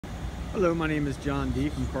Hello, my name is John D.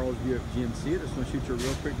 from Carl's Buick GMC. I just want to shoot you a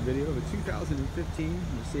real quick video of a 2015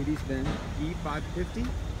 Mercedes-Benz E550.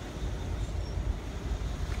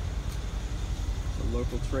 It's a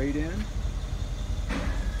local trade-in.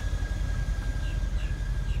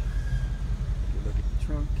 Look at the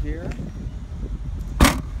trunk here.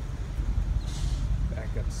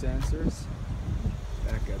 Backup sensors.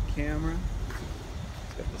 Backup camera.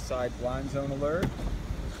 It's got the side blind zone alert.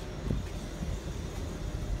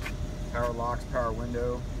 Power locks, power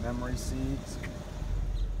window, memory seats.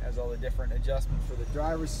 Has all the different adjustments for the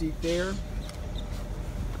driver's seat there.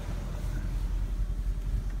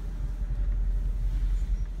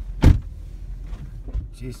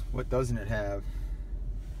 Jeez, what doesn't it have?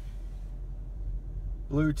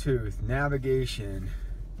 Bluetooth, navigation,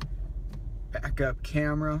 backup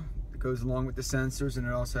camera that goes along with the sensors, and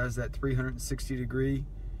it also has that 360 degree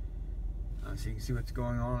so you can see what's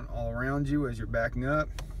going on all around you as you're backing up.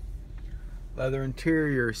 Leather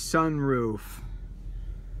interior, sunroof.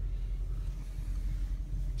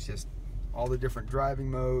 It's just all the different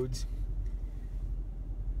driving modes.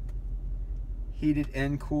 Heated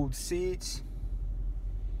and cooled seats.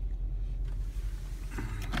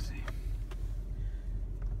 Let's see.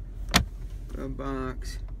 Glove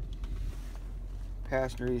box.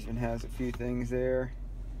 Passenger even has a few things there.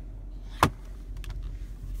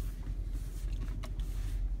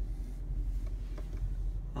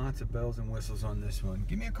 Lots of bells and whistles on this one.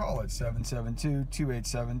 Give me a call at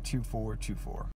 772-287-2424.